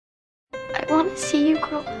want to see you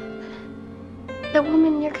grow up. The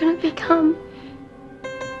woman you're gonna become.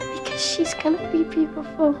 Because she's gonna be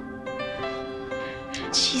beautiful.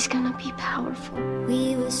 And she's gonna be powerful.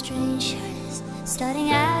 We were strangers,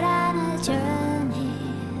 starting out on a journey,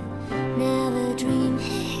 never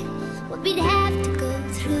dreaming what we'd have to go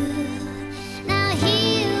through. Now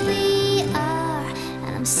here we are,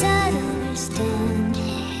 and I'm suddenly standing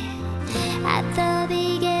at the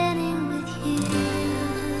beginning with you.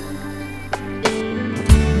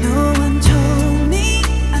 No one told me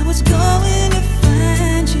I was going to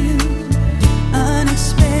find you.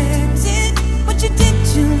 Unexpected, what you did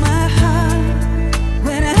to my heart.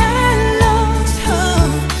 When I lost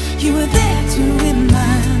hope, you were there to remind me.